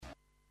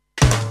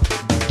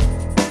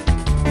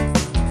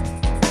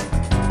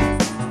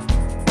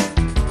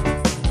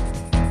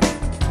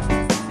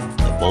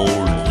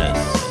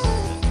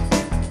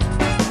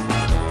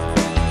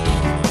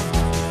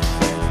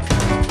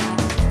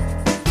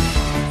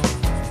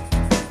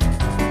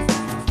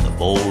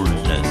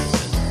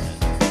Boldness.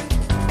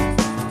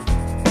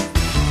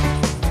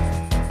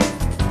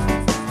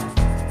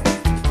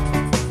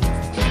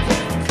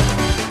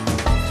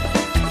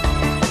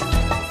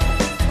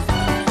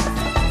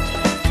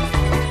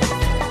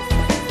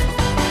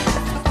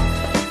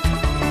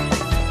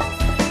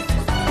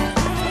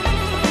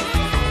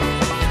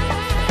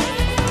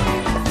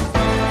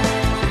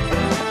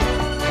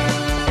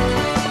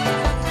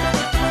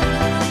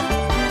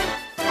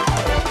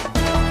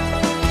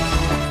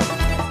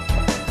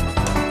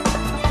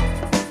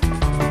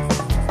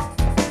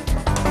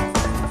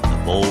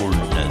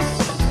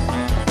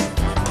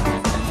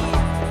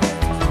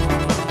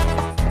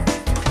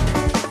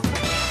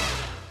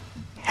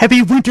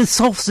 Happy winter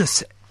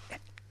solstice.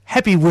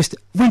 Happy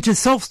winter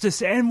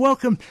solstice, and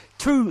welcome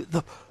to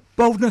the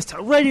Boldness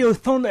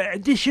Radiothon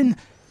edition.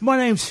 My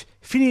name's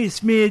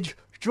Phineas Mears,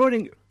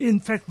 joining, in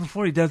fact,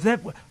 before he does that,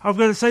 I've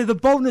got to say the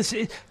Boldness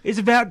is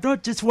about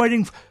not just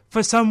waiting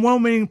for some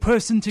well-meaning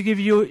person to give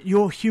you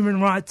your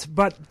human rights,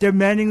 but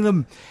demanding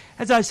them.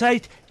 As I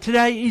say,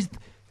 today is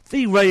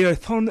the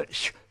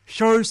Radiothon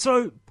show,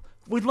 so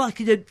we'd like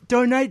you to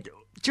donate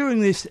during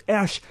this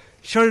our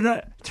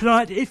show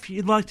tonight. If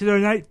you'd like to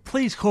donate,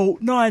 please call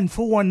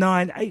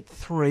 9419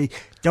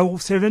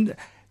 8377.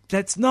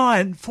 That's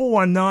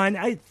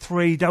 9419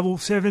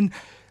 8377.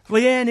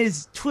 Leanne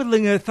is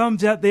twiddling her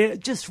thumbs out there,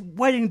 just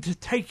waiting to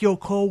take your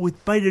call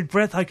with bated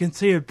breath. I can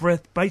see her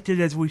breath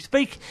bated as we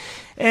speak.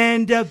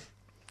 And,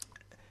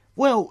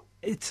 well,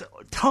 it's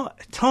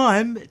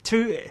time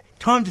to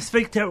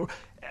speak to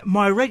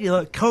my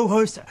regular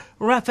co-host,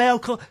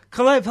 Raphael.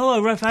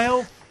 Hello,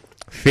 Raphael.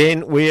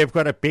 Phin, we have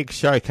got a big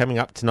show coming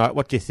up tonight.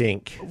 What do you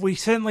think? We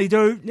certainly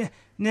do.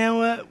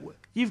 Now,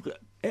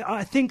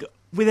 I think,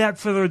 without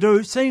further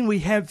ado, seeing we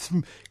have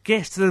some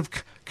guests that have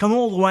come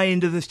all the way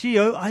into the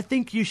studio, I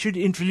think you should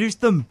introduce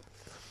them.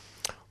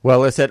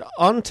 Well, as I said,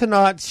 on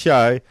tonight's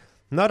show,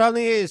 not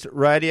only is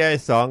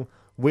Radiothon,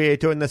 we're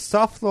doing the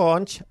soft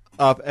launch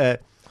of a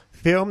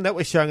film that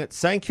we're showing at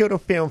St Kilda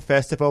Film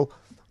Festival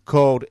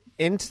called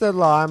Into the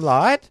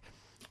Limelight.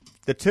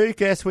 The two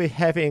guests we're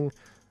having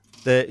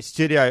the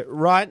studio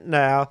right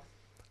now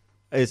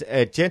is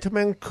a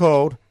gentleman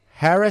called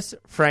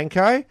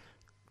Frankou.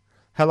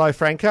 Hello,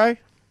 Frankou.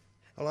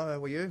 Hello,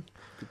 how are you?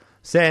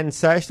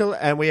 Sensational.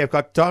 And we have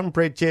got Don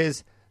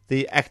Bridges,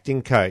 the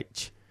acting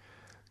coach.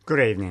 Good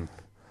evening.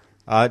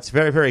 It's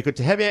very, very good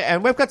to have you.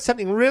 And we've got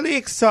something really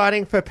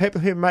exciting for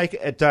people who make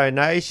a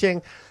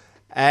donation.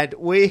 And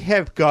we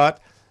have got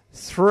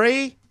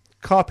 3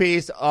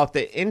 copies of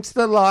the Into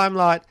the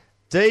Limelight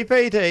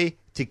DVD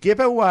to give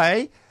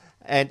away.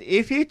 And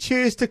if you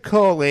choose to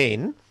call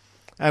in,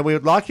 and we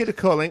would like you to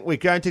call in, we're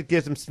going to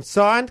give them some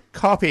signed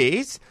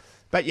copies,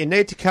 but you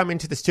need to come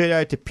into the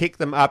studio to pick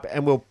them up,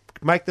 and we'll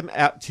make them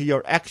out to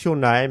your actual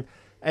name.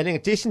 And in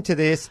addition to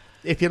this,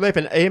 if you leave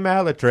an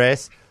email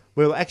address,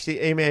 we'll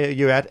actually email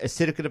you out a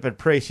certificate of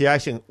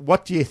appreciation.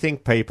 What do you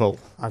think, people?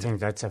 I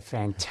think that's a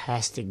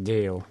fantastic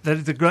deal. That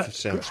is a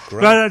great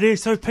great idea.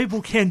 So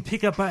people can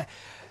pick up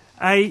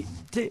a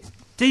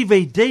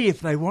DVD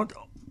if they want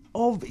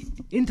of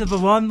Into the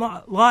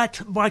Limelight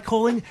by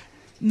calling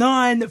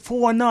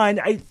 949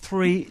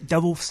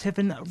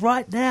 8377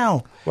 right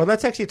now. Well,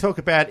 let's actually talk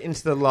about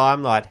Into the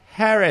Limelight.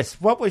 Harris,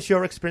 what was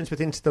your experience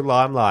with Into the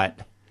Limelight?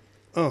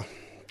 Oh,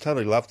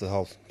 totally loved the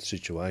whole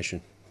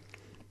situation.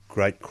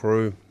 Great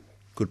crew,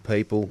 good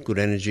people, good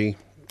energy,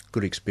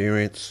 good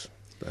experience,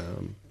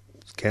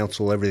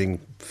 council, everything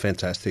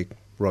fantastic,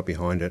 right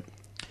behind it.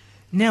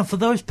 Now, for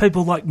those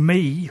people like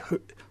me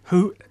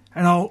who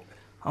and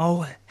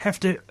I'll have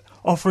to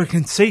offer a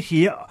conceit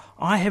here,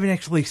 I haven't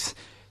actually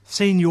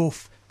seen your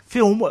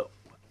film.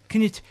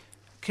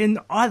 Can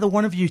either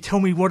one of you tell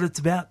me what it's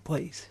about,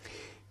 please?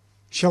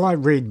 Shall I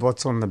read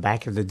what's on the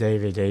back of the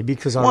DVD?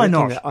 Because I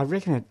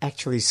reckon it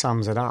actually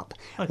sums it up.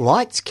 Okay.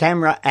 Lights,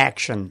 camera,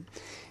 action.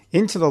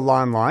 Into the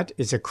Limelight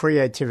is a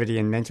creativity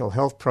and mental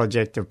health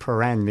project of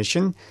Paran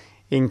Mission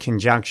in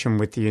conjunction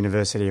with the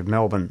University of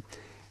Melbourne.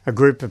 A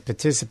group of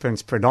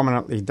participants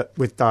predominantly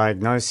with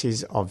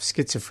diagnoses of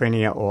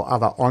schizophrenia or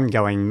other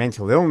ongoing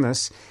mental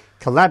illness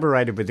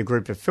collaborated with a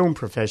group of film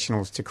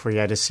professionals to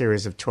create a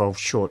series of 12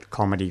 short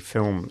comedy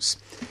films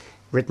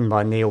written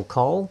by Neil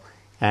Cole.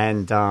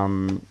 And,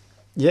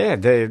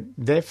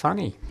 they're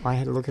funny. I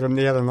had a look at them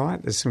the other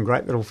night. There's some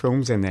great little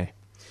films in there.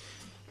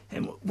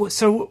 And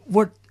so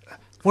what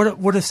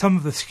are some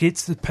of the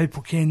skits that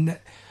people can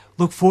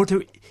look forward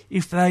to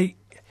if they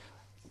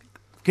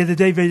get a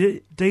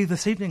DVD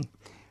this evening?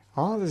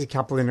 Oh, there's a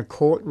couple in a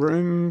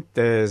courtroom.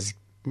 There's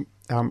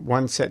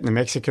one set in a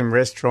Mexican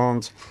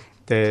restaurant.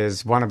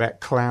 There's one about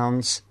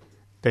clowns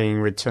being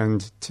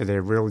returned to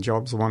their real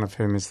jobs, one of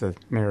whom is the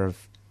Mayor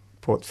of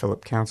Port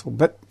Phillip Council.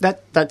 But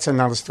that's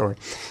another story.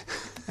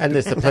 And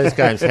there's the Police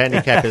Games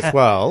handicap as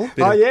well.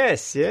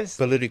 Yes.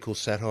 Political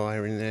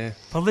satire in there.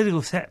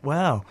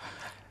 Wow.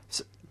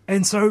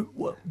 So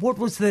what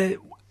was the...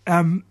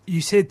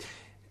 you said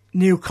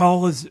Neil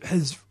Cole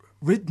has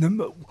written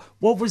them.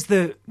 What was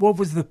the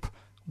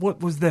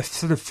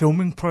sort of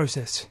filming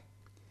process?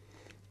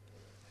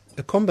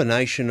 A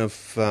combination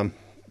of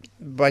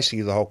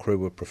basically the whole crew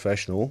were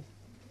professional,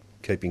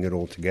 keeping it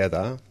all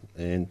together,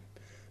 and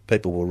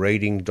people were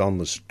reading. Don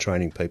was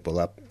training people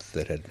up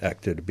that had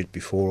acted a bit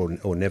before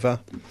or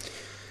never.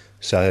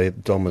 So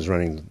Don was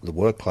running the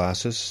work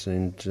classes,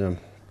 and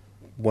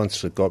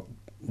once it got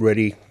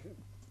ready,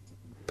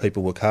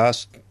 people were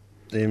cast,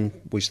 then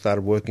we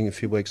started working a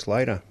few weeks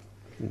later.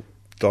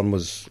 Don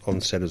was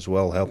on set as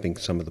well, helping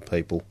some of the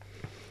people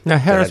now,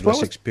 Harris, that had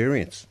less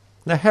experience.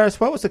 Now, Harris,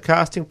 what was the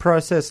casting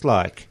process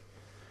like?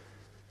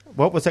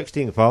 What was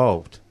actually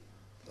involved?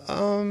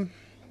 Doing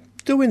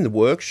the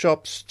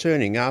workshops,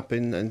 turning up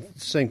and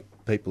seeing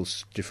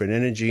people's different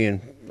energy,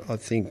 and I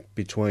think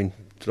between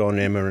Don,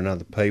 Emma and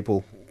other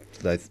people,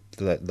 they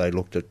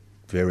looked at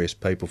various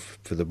people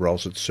for the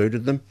roles that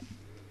suited them.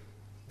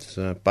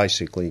 So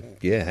basically,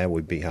 how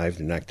we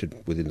behaved and acted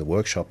within the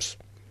workshops.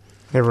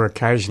 There were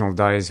occasional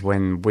days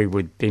when we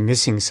would be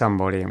missing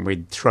somebody and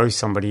we'd throw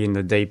somebody in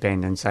the deep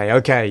end and say,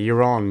 okay,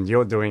 you're on,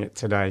 you're doing it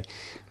today.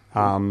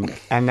 And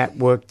that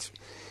worked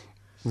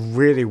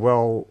really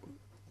well.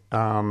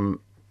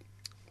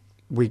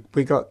 We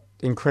got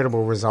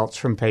incredible results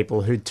from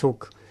people who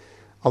took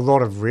a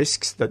lot of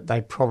risks that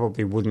they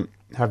probably wouldn't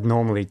have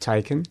normally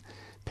taken,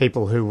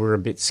 people who were a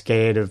bit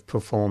scared of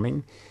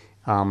performing.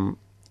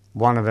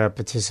 One of our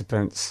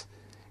participants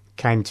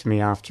came to me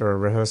after a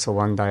rehearsal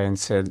one day and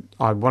said,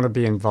 I want to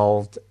be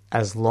involved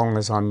as long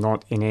as I'm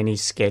not in any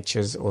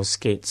sketches or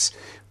skits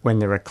when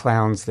there are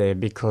clowns there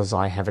because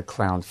I have a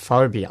clown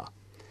phobia.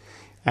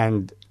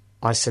 And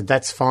I said,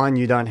 that's fine,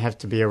 you don't have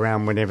to be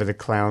around whenever the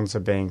clowns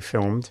are being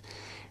filmed.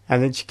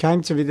 And then she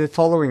came to me the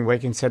following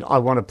week and said, I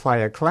want to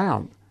play a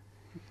clown.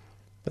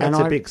 That's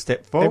a big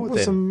step forward. It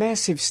was a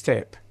massive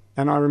step.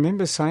 And I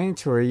remember saying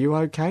to her, are you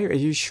okay? Are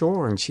you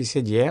sure? And she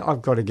said, yeah,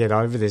 I've got to get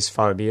over this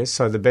phobia.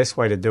 So the best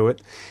way to do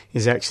it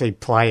is actually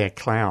play a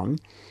clown.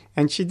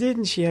 And she did,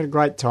 and she had a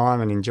great time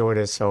and enjoyed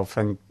herself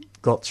and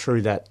got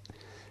through that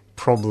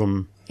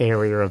problem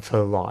area of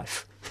her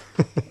life.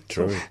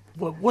 True.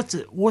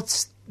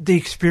 What's the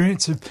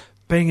experience of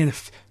being in a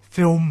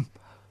film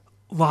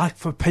like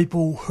for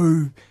people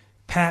who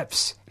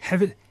perhaps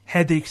haven't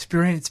had the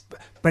experience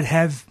but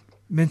have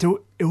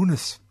mental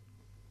illness?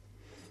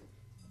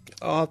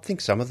 I think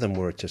some of them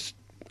were just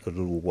a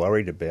little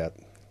worried about,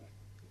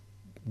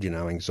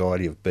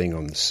 anxiety of being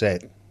on the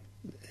set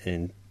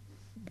and,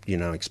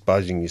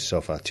 exposing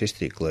yourself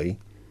artistically.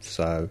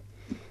 So,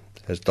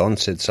 as Don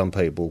said, some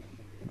people,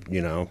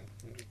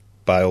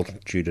 bailed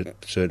due to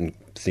certain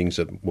things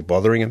that were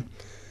bothering them,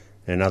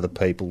 and other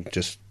people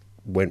just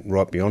went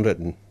right beyond it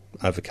and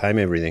overcame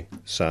everything.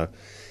 So,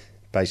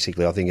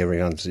 basically, I think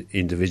everyone's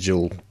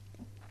individual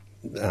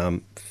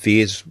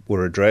fears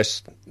were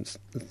addressed.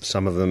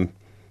 Some of them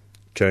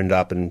turned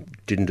up and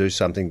didn't do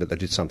something, but they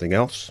did something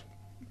else.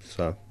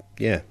 So,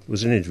 it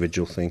was an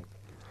individual thing.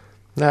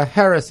 Now,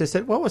 Harris,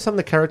 what were some of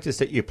the characters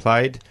that you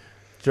played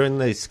during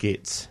these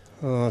skits?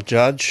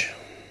 Judge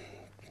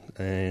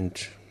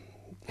and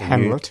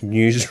Hamlet.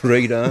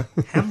 Newsreader.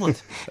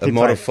 Hamlet. A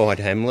modified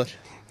Hamlet.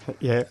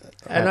 Yeah.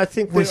 And I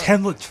think... Was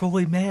Hamlet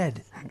truly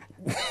mad?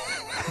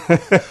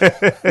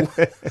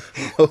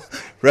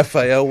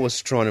 Raphael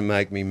was trying to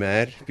make me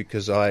mad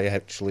because I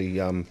actually...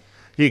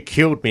 You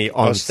killed me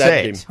on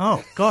set. Him.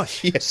 Oh,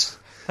 gosh. Yes.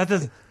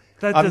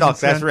 I'm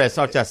not Lazarus,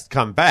 I've just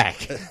come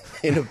back.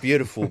 In a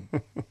beautiful,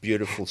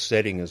 beautiful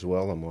setting as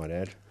well, I might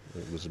add.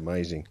 It was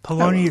amazing.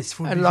 Polonius.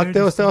 And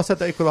there was also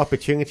the equal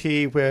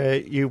opportunity where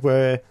you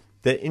were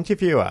the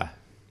interviewer.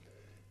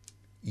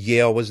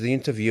 Yeah, I was the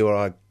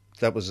interviewer.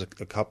 That was a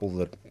couple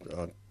that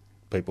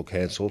people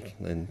cancelled,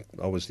 and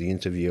I was the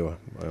interviewer,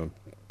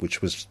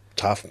 which was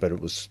tough, but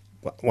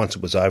once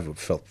it was over, it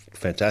felt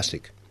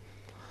fantastic.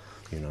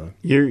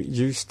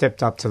 You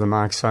stepped up to the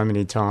mark so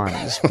many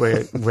times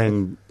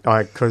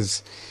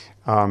because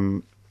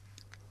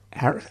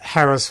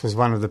Harris was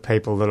one of the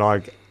people that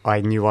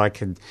I knew I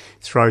could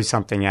throw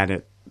something at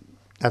it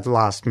at the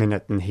last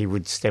minute, and he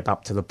would step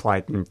up to the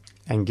plate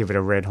and give it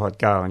a red hot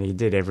go, and he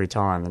did every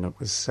time, and it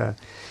was I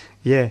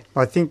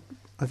think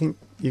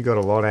you got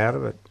a lot out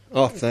of it.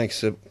 Oh,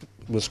 thanks. It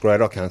was great.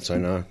 I can't say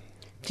no.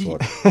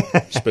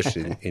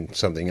 Especially in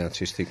something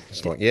artistic.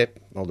 It's like, yep,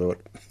 I'll do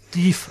it.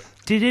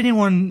 Did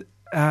anyone,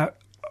 I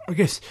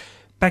guess,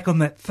 back on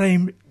that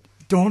theme,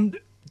 Don,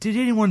 did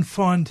anyone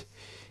find,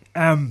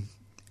 and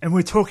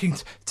we're talking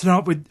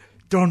tonight with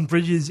Don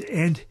Bridges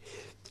and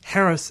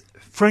Harris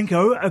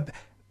Frankou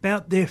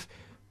about their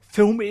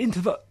film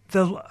Into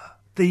the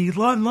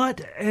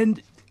Limelight,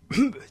 and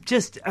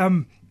just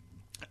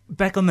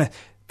back on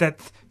that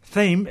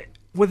theme,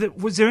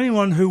 was there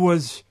anyone who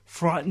was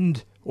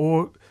frightened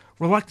or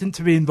reluctant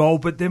to be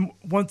involved, but then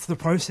once the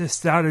process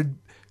started,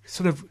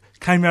 sort of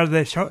came out of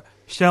their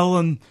shell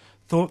and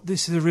thought,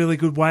 this is a really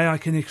good way I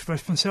can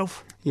express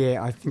myself?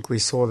 Yeah, I think we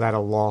saw that a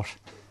lot.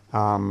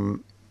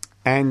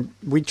 And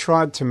we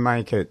tried to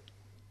make it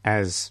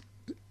as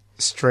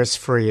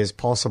stress-free as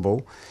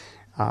possible.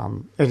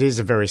 It is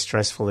a very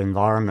stressful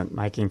environment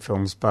making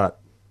films, but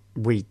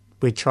we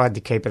tried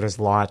to keep it as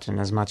light and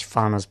as much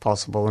fun as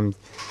possible.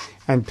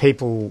 And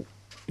people,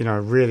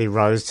 really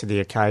rose to the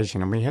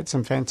occasion, and we had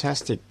some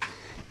fantastic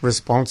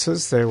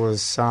responses. There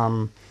was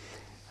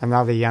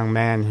another young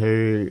man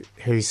who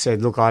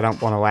said, "Look, I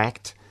don't want to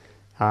act.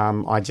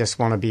 I just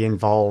want to be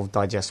involved.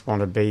 I just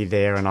want to be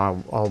there, and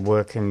I'll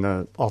work in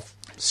the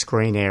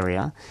off-screen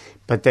area."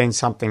 But then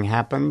something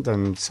happened,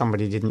 and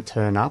somebody didn't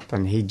turn up,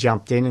 and he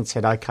jumped in and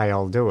said, "Okay,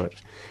 I'll do it."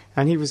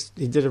 And he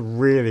did a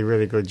really,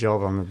 really good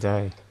job on the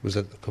day. Was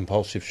it the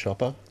compulsive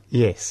shopper?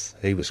 Yes.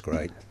 He was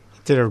great. He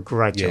did a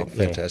great job.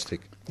 Yeah,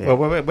 fantastic. Yeah.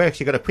 Well, we've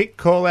actually got a quick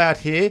call out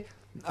here.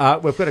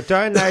 We've got a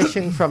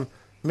donation from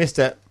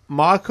Mr.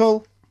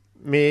 Michael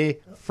Meir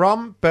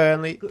from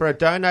Burnley for a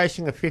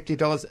donation of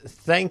 $50.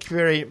 Thank you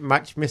very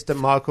much, Mr.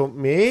 Michael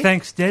Meir.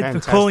 Thanks, Dad,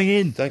 for calling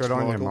in. Thanks, Good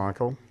on Michael. you,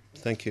 Michael.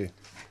 Thank you.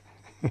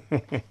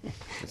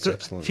 That's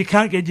excellent. If you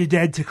can't get your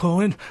dad to call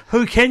in,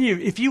 who can you?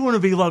 If you want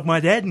to be like my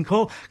dad and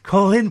call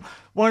in,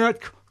 why not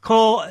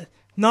call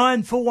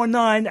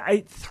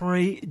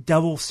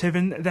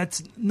 94198377.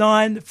 That's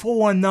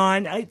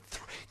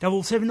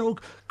 94198377. Or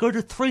go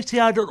to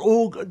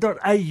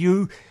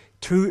 3cr.org.au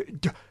to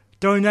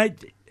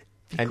donate.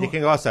 And you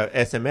can also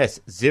SMS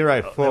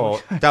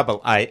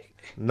 0488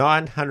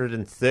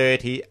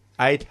 930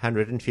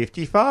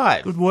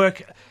 855. Good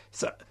work.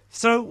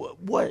 So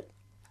what?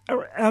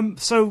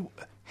 So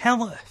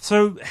how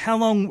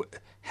long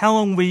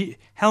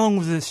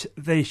was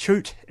the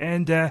shoot,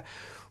 and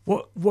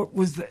what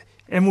was the,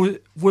 and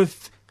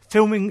was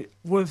filming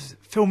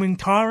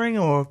tiring,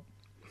 or?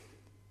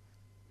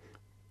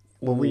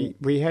 Well,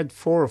 we had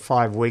 4 or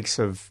 5 weeks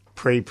of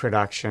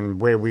pre-production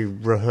where we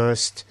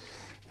rehearsed,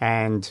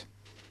 and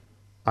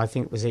I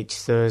think it was each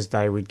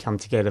Thursday we'd come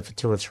together for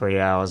 2 or 3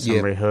 hours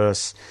and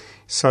rehearse,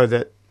 so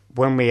that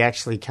when we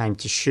actually came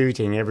to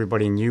shooting,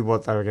 everybody knew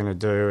what they were going to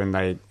do, and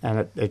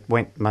it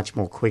went much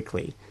more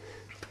quickly.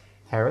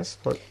 Harris,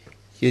 what?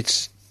 I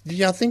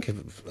think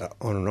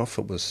on and off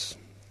it was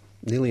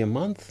nearly a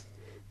month.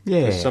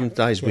 Yeah. Some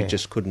days we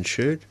just couldn't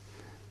shoot.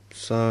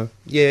 So,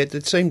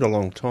 it seemed a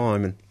long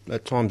time, and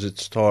at times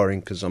it's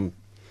tiring because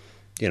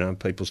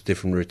people's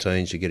different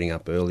routines. You're getting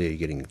up earlier, you're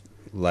getting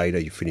later,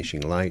 you're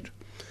finishing late.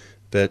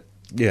 But,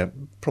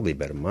 probably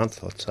about a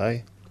month, I'd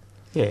say.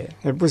 Yeah,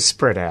 it was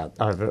spread out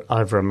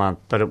over a month,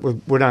 but it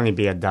would only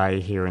be a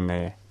day here and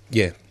there.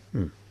 Yeah.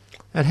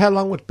 And how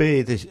long would be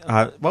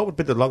what would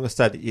be the longest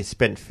day that you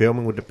spent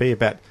filming? Would it be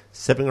about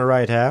 7 or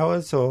 8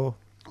 hours, or?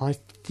 I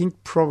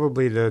think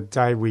probably the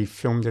day we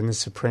filmed in the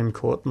Supreme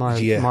Court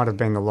might have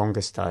been the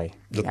longest day.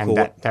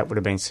 That would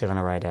have been 7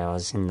 or 8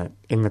 hours in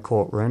the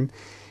courtroom.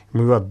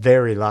 And we were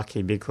very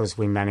lucky because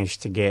we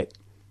managed to get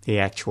the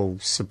actual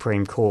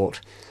Supreme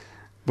Court,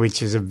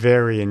 which is a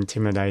very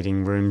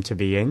intimidating room to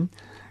be in.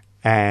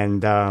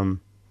 And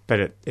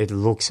but it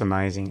looks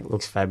amazing. It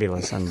looks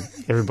fabulous, and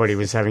everybody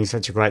was having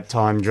such a great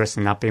time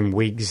dressing up in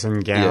wigs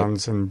and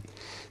gowns and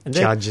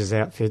judges'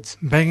 outfits,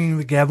 banging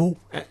the gavel.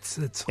 That's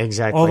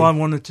exactly all I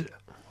wanted to.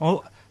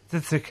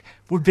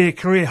 Would be a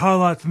career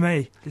highlight for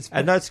me.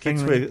 And those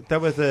skits were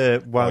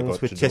the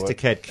ones with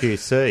Chestercat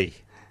QC.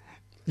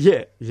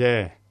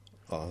 Yeah.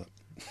 Oh,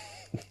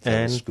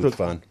 that was good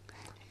fun.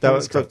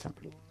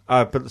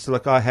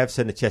 But I have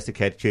seen the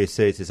Chestercat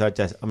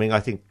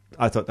QCs.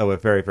 I thought they were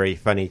very, very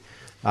funny.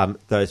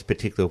 Those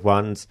particular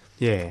ones.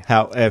 Yeah.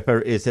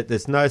 However, is that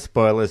there's no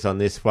spoilers on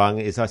this one.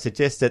 I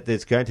suggest that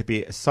there's going to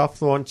be a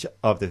soft launch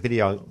of the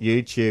video on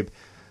YouTube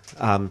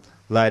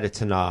later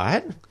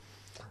tonight,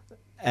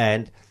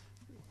 and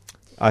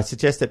I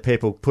suggest that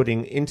people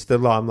putting into the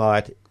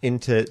Limelight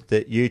into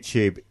the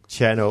YouTube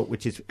channel,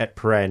 which is at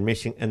Paran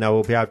Mission, and they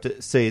will be able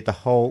to see the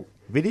whole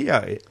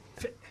video.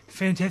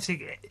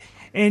 Fantastic.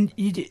 And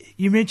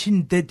you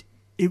mentioned that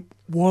it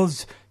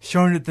was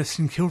shown at the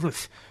St Kilda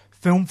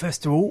Film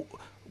Festival.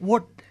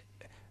 What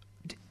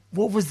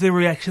was the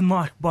reaction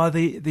like by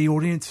the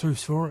audience who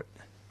saw it?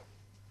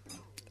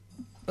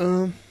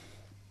 I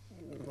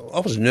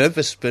was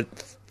nervous, but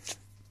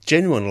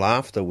genuine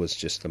laughter was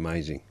just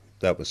amazing.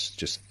 That was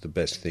just the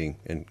best thing.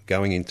 And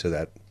going into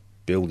that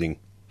building,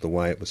 the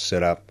way it was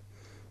set up,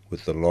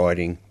 with the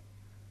lighting,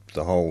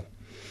 the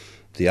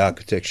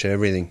architecture,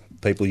 everything,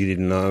 people you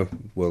didn't know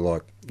were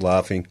like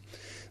laughing.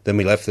 Then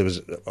we left,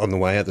 on the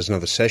way out, there's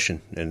another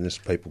session, and there's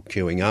people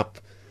queuing up,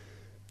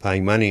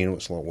 paying money, and it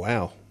was like,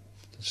 wow,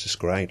 this is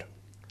great.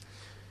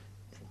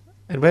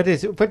 And what do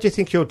you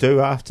think you'll do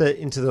after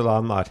Into the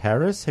Limelight,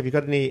 Harris? Have you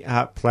got any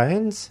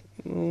plans?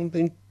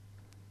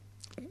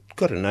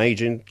 Got an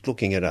agent,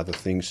 looking at other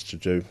things to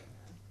do,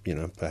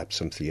 perhaps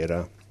some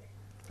theatre.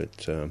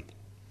 But,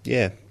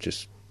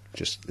 just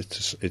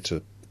it's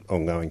an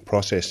ongoing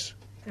process.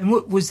 And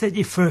was that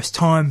your first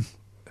time?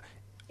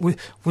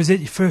 Was that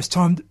your first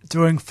time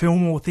doing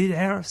film or theatre,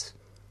 Harris?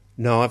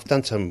 No, I've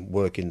done some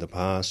work in the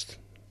past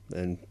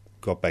and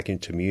got back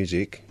into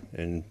music,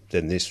 and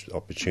then this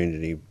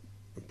opportunity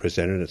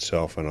presented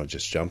itself and I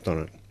just jumped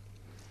on it.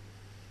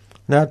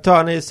 Now,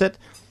 Don, is that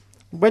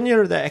when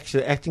you're the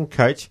actual acting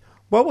coach,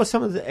 what were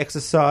some of the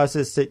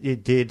exercises that you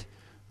did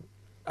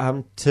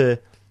to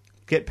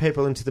get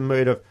people into the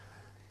mood of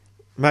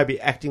maybe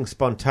acting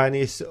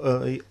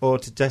spontaneously or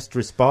to just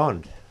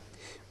respond?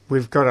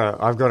 I've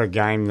got a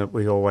game that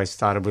we always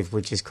started with,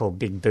 which is called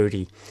Big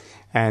Booty,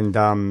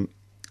 and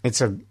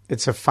it's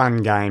a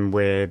fun game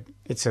where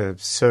it's a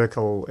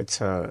circle,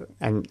 it's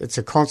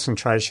a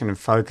concentration and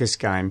focus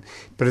game,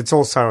 but it's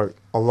also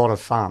a lot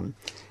of fun,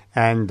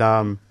 and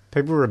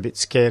people were a bit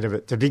scared of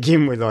it to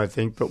begin with, I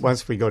think, but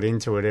once we got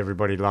into it,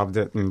 everybody loved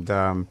it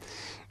and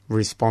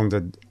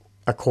responded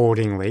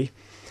accordingly.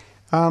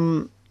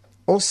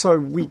 Also,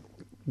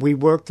 we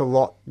worked a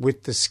lot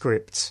with the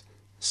scripts.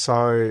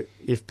 So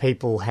if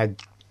people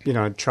had,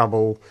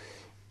 trouble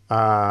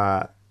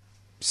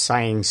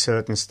saying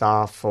certain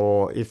stuff,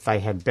 or if they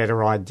had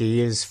better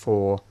ideas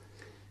for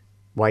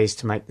ways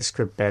to make the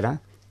script better,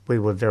 we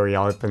were very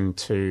open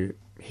to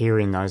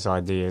hearing those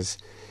ideas.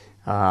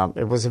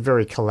 It was a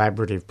very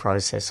collaborative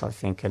process, I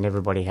think, and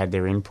everybody had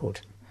their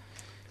input.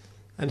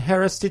 And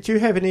Harris, did you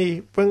have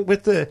any,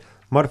 with the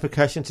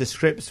modifications to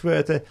scripts,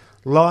 were the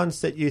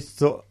lines that you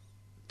thought,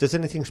 does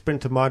anything spring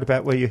to mind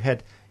about where you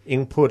had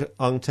input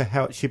onto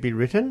how it should be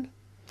written?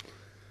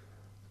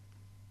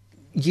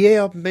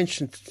 Yeah, I've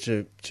mentioned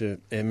to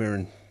Emma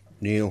and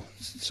Neil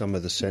some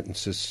of the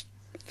sentences,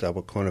 they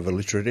were kind of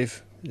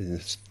alliterative.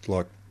 It's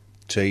like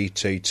T,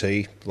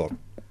 like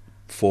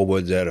 4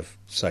 words out of,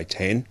 say,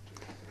 10.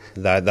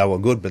 They were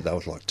good, but they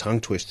were like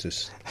tongue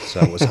twisters. So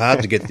it was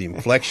hard to get the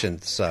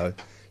inflection. So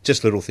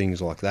just little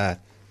things like that.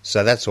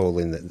 So that's all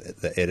in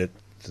the edit,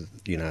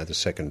 the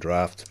second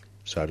draft,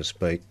 so to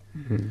speak.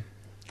 Mm-hmm.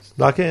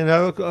 Like,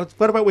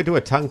 what about we do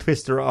a tongue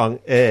twister on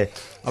air?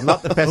 I'm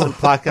not the pheasant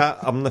plucker.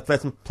 I'm the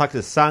pheasant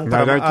plucker's son.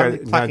 No,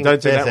 don't do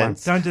that one.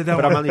 Don't do that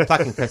one. But I'm only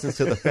plucking pheasants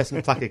till the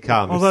pheasant plucker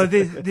comes. Although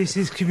this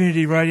is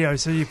community radio,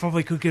 so you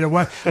probably could get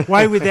away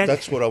with that.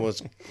 That's what I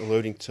was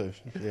alluding to.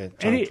 Yeah,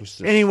 tongue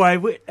twisters.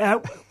 Anyway,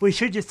 we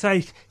should just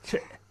say...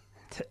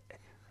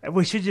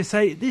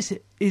 this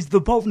is the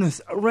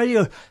Boldness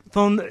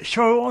Radiothon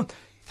show on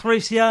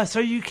 3CR, so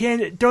you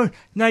can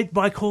donate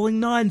by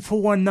calling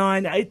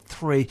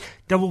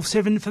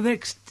 94198377 for the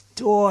next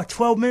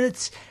 12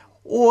 minutes,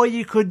 or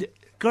you could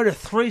go to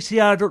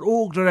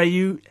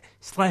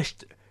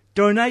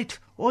 3cr.org.au/donate,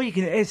 or you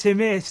can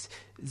SMS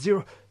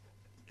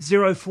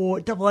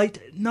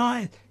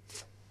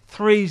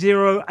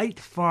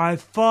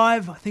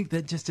 0488930855. I think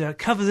that just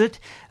covers it.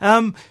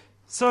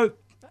 So...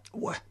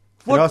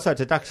 And also,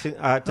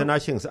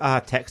 donations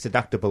are tax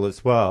deductible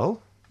as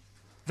well.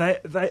 They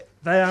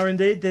are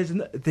indeed.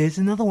 There's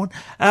another one.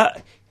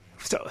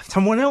 So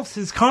someone else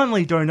has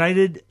kindly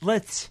donated.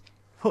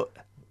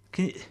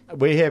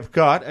 We have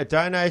got a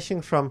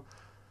donation from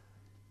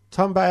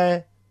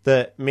Tombe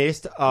the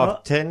Mist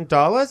of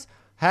 $10.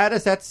 How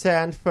does that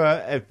sound for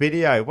a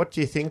video? What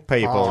do you think,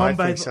 people? I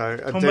think so.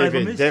 A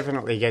DVD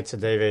definitely gets a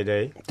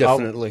DVD.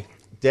 Definitely.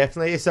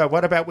 Definitely. So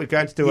what about we're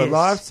going to do a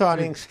live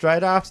signing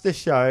straight after the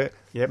show.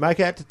 Yep. Make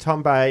out to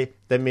Tombe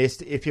the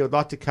Mist. If you'd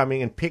like to come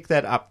in and pick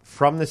that up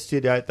from the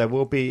studio, they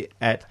will be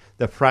at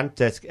the front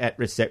desk at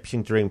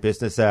reception during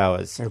business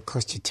hours. It'll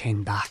cost you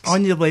 $10.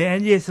 On your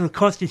land, yes, it'll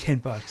cost you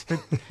 $10,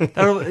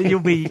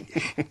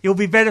 but you'll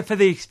be better for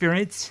the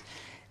experience.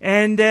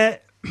 And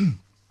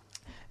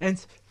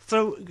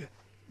so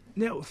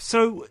now,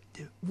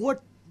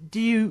 what do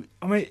you?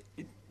 I mean,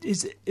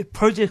 is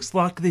projects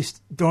like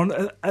this, Don?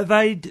 Are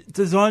they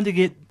designed to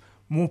get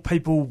more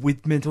people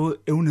with mental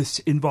illness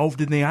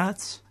involved in the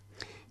arts?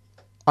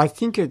 I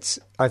think it's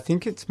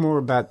more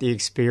about the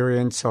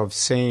experience of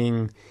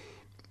seeing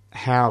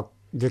how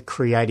the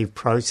creative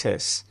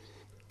process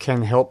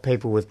can help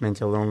people with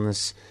mental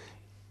illness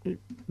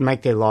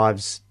make their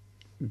lives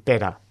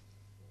better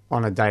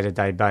on a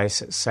day-to-day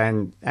basis.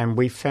 And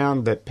we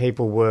found that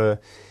people were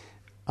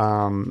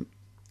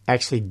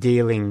actually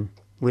dealing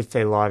with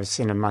their lives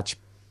in a much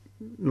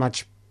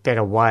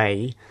better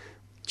way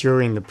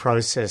during the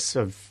process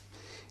of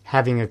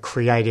having a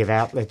creative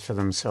outlet for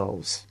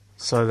themselves,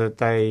 so that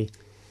they,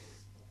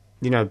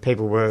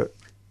 people were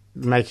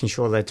making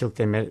sure they took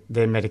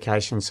their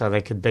medication so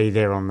they could be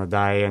there on the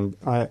day. And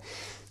I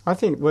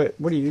think, what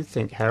do you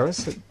think,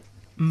 Harris?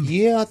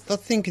 Yeah, I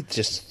think it's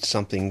just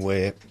something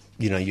where,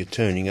 you're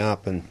turning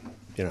up and,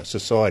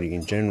 society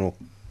in general,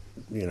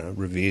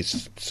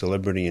 reveres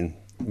celebrity and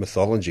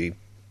mythology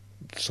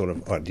sort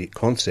of idea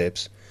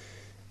concepts.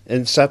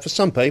 And so for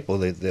some people,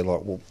 they're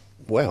like, well,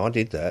 wow, I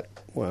did that.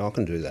 Well, I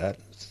can do that.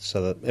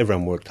 So that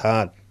everyone worked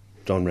hard.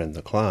 Don ran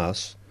the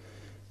class.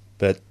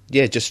 But,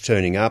 yeah, just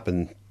turning up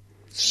and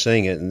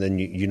seeing it, and then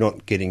you're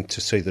not getting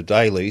to see the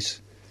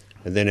dailies,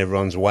 and then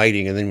everyone's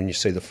waiting, and then when you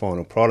see the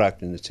final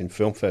product and it's in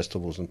film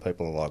festivals and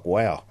people are like,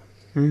 wow.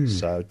 Mm.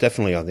 So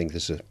definitely I think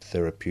there's a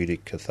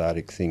therapeutic,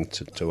 cathartic thing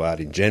to art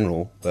in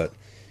general, but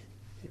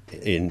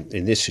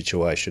in this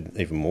situation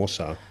even more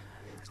so.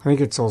 I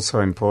think it's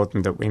also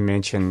important that we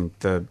mention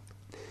the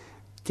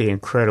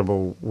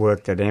incredible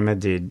work that Emma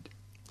did.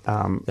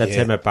 That's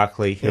Emma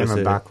Buckley.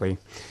 Emma Buckley.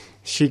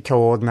 She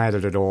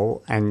coordinated it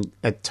all, and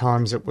at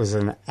times it was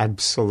an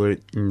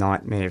absolute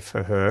nightmare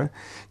for her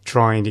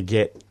trying to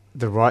get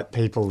the right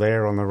people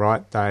there on the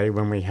right day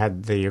when we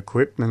had the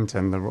equipment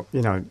and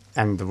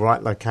the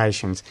right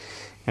locations.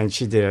 And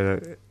she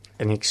did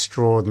an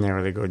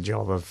extraordinarily good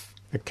job of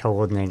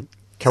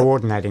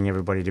coordinating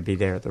everybody to be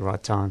there at the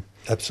right time.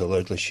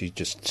 Absolutely. She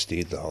just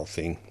steered the whole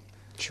thing.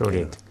 Sure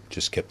did.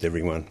 Just kept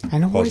everyone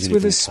and always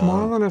with a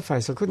smile on her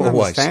face. I couldn't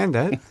understand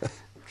that.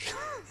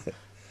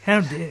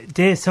 How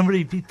dare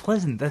somebody be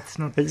pleasant? That's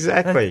not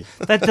exactly.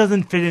 That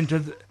doesn't fit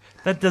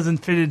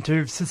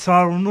into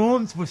societal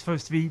norms. We're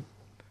supposed to be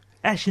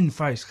ashen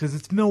face because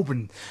it's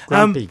Melbourne.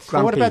 Grumpy.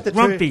 What about the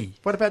grumpy?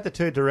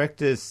 Two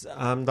directors?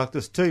 Like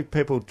there's two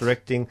people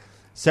directing,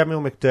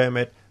 Samuel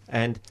McDermott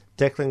and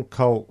Declan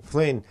Cole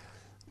Flynn.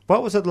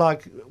 What was it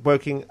like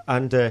working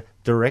under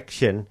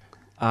direction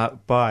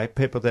by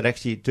people that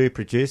actually do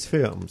produce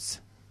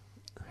films?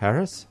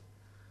 Harris?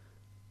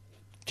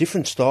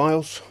 Different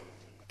styles.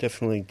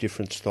 Definitely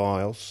different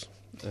styles.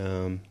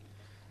 Look,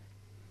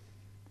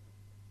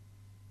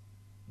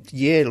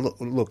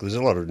 there's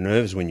a lot of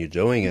nerves when you're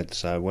doing it,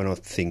 so when I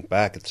think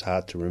back, it's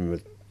hard to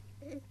remember.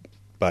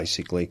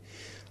 Basically,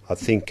 I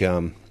think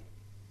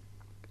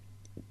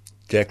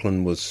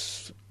Declan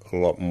was a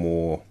lot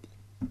more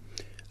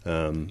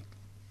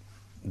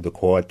the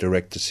quiet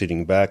director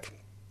sitting back,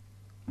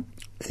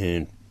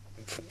 and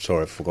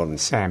sorry, I've forgotten.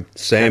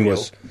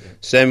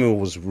 Samuel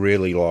was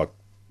really like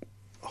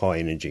high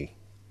energy,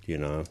 you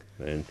know,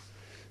 and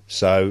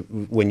so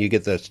when you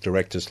get those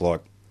directors like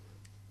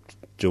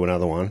do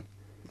another one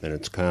and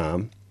it's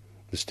calm,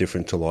 it's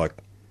different to like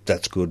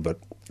that's good, but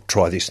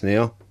try this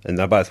now, and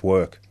they both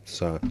work.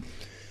 So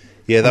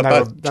yeah, they're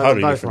both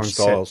totally different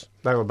styles.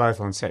 They were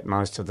both on set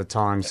most of the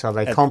time, so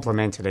they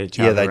complemented each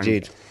other. Yeah, they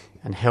did.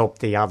 And helped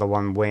the other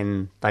one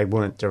when they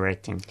weren't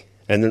directing.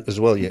 And then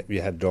as well,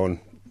 you had Don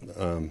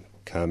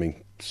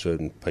calming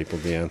certain people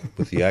down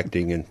with the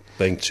acting and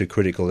being too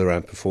critical of their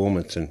own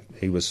performance, and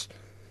you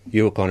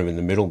were kind of in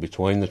the middle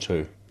between the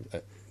two.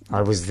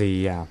 I was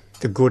the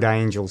good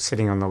angel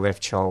sitting on the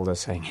left shoulder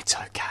saying, it's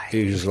okay.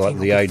 He was like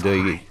the AD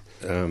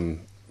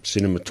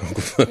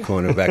cinematographer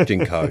kind of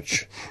acting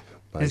coach,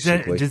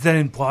 basically. Does that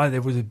imply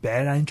there was a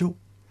bad angel?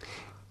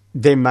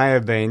 There may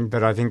have been,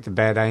 but I think the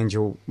bad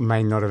angel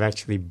may not have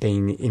actually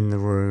been in the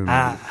room.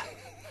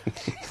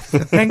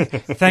 Thank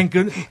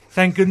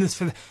goodness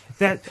for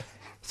that.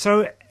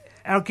 So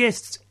our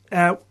guests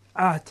are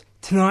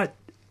tonight,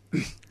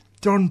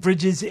 Don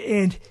Bridges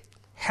and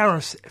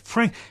Harris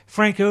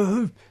Frankou,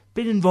 who've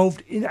been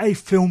involved in a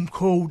film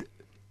called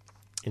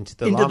Into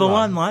the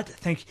Limelight.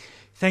 Thank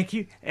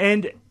you.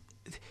 And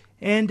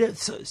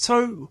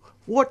so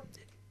what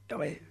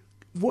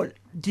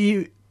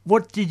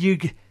did you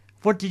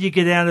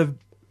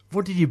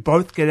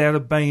both get out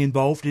of being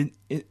involved in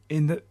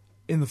the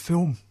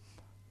film?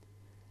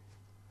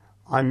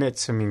 I met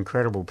some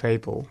incredible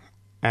people,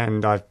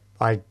 and I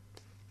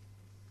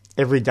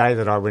every day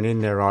that I went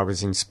in there, I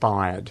was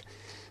inspired,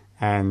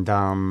 and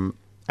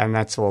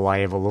that's all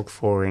I ever look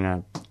for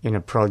in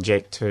a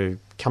project, to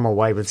come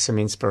away with some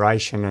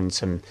inspiration and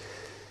some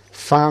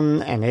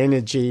fun and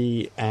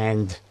energy,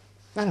 and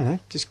I don't know,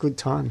 just good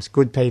times,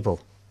 good people.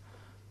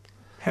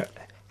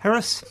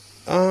 Harris?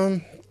 I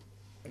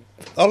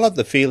love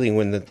the feeling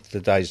when the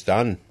day's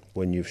done,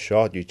 when you've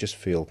shot, you just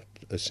feel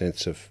a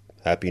sense of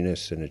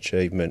happiness and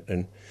achievement.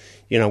 And,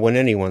 you know, when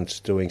anyone's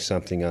doing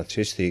something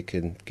artistic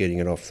and getting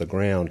it off the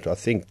ground, I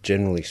think,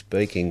 generally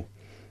speaking,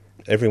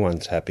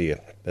 everyone's happier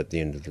at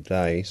the end of the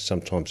day.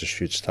 Sometimes the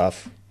shoot's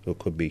tough. It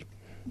could be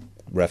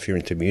rough. You're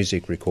into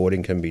music,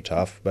 recording can be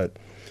tough. But,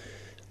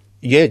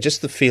 yeah,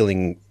 just the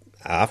feeling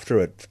after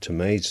it, to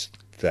me, is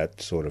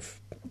that sort of,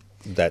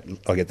 that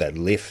I get that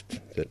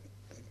lift that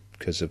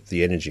because of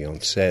the energy on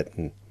set,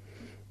 and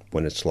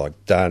when it's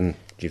like done,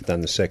 you've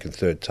done the second,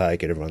 third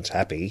take, and everyone's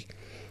happy.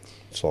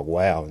 It's like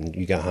wow, and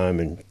you go home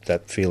and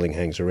that feeling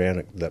hangs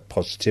around. That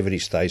positivity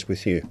stays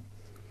with you.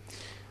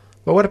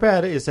 Well, what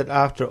about it is that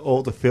after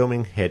all the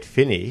filming had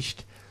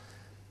finished,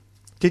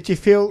 did you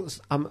feel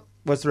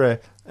was there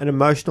an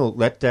emotional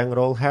letdown at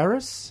all,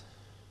 Harris?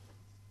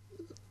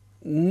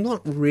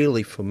 Not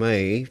really for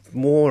me.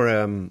 More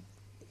an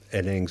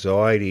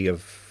anxiety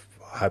of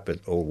I hope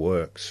it all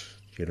works.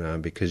 You know,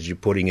 because you're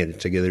putting it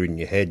together in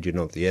your head, you're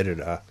not the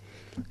editor,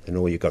 and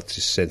all you've got is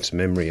this sense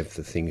memory of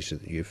the things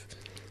that you've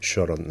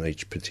shot on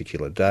each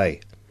particular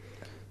day.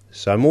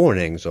 So more an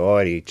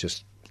anxiety,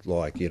 just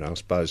like, you know, I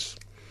suppose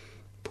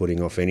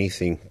putting off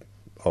anything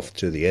off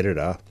to the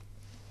editor,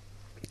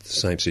 the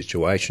same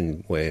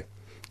situation where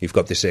you've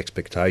got this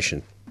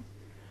expectation.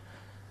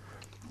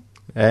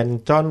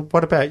 And Don,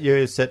 what about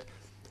you?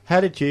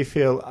 How did you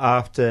feel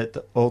after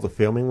all the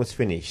filming was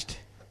finished?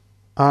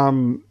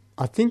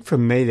 I think for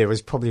me there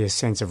was probably a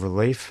sense of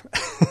relief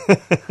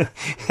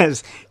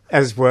as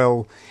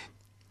well,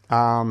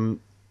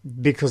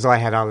 because I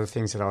had other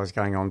things that I was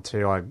going on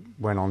to. I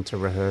went on to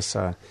rehearse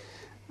a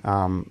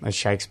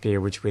Shakespeare,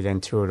 which we then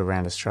toured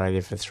around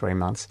Australia for 3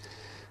 months.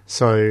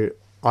 So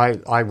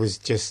I was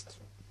just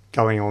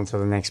going on to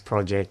the next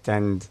project,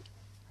 and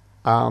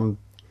but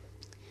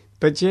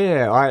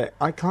yeah,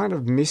 I kind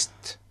of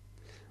missed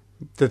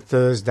the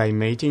Thursday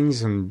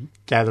meetings and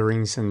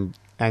gatherings and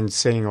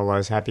seeing all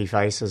those happy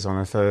faces on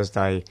a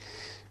Thursday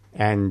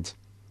and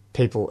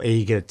people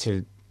eager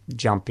to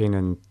jump in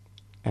and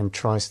and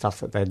try stuff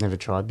that they'd never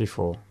tried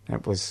before.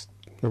 It was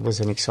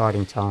an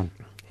exciting time.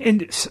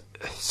 And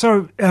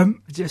so,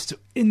 just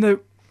in the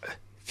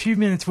few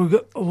minutes we've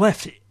got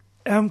left,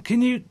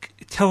 can you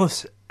tell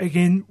us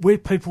again where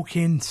people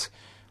can see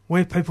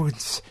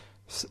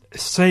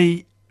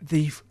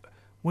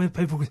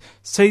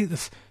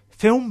the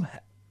film?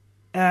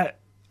 I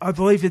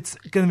believe it's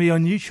going to be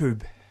on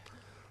YouTube.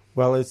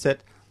 Well, it's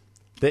that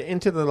the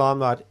Into the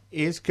Limelight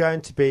is going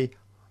to be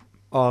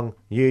on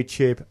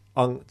YouTube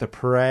on the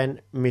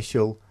Paran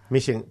Mission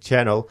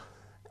channel.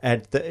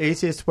 And the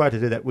easiest way to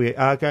do that, we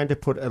are going to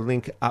put a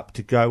link up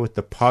to go with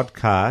the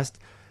podcast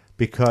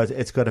because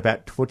it's got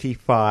about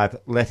 25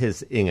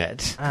 letters in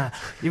it. Fine.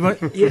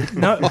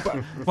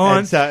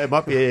 And so it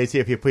might be easier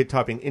if you put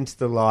typing Into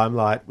the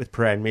Limelight with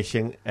Paran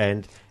Mission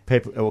and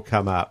people, it will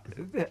come up.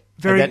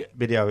 That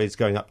video is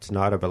going up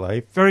tonight, I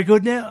believe. Very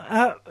good.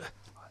 Now,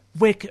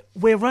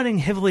 we're running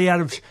heavily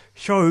out of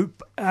show,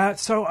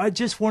 so I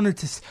just wanted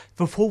to,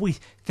 before we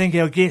thank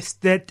our guests,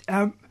 that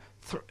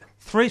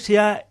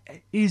 3CR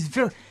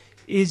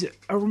is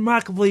a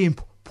remarkably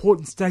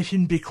important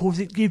station because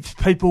it gives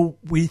people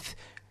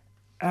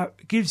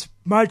gives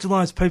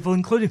marginalised people,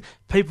 including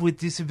people with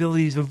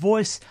disabilities, a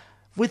voice.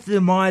 With the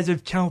demise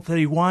of Channel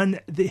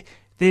 31,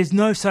 there's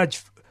no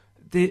such.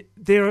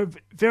 There are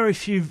very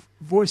few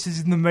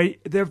voices in the media.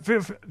 There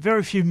are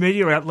very few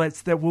media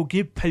outlets that will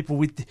give people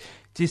with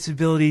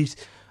disabilities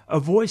a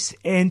voice,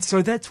 and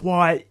so that's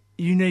why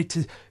you need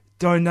to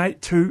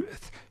donate to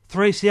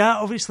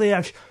 3CR. Obviously,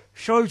 our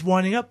show's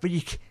winding up, but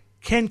you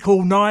can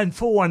call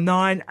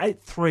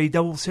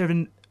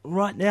 9419-8377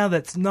 right now.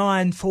 That's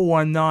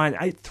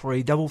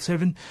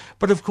 9419-8377.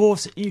 But of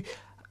course,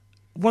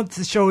 once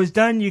the show is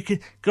done, you can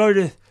go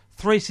to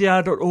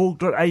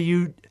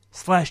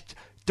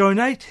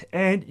 3cr.org.au/donate,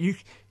 and you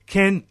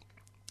can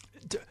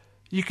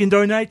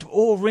donate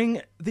or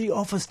ring the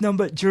office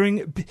number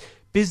during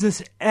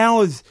business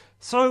hours.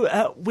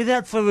 So,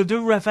 without further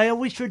ado, Raphael,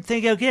 we should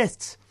thank our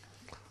guests.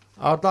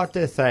 I'd like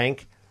to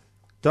thank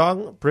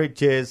Don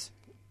Bridges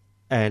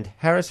and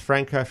Harris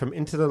Frankou from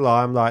Into the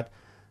Limelight.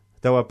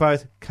 They were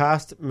both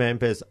cast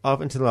members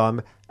of Into the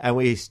Limelight, and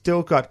we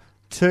still got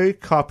 2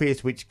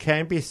 copies which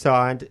can be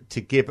signed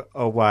to give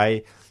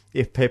away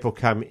if people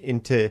come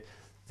into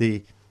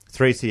the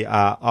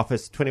 3CR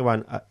office,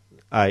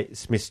 21A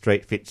Smith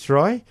Street,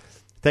 Fitzroy.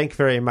 Thank you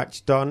very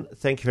much, Don.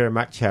 Thank you very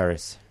much,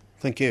 Harris.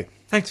 Thank you.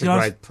 Thanks, It's a guys.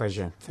 great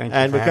pleasure. Thank you.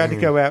 And for we're going to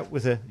having go me. out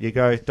with you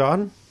go,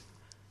 Don?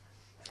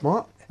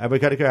 What? And we're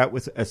going to go out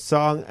with a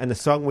song, and the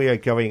song we are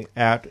going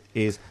out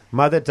is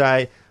Mother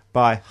Day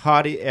by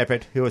Heidi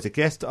Everett, who was a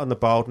guest on the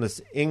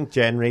Boldness in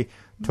January,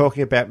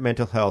 talking about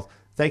mental health.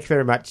 Thank you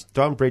very much,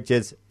 Don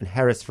Bridges and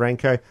Harris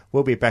Frankou.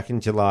 We'll be back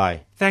in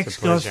July. Thanks,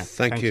 guys.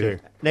 Thank you.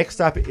 Next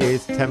up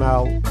is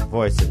Tamil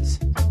Voices.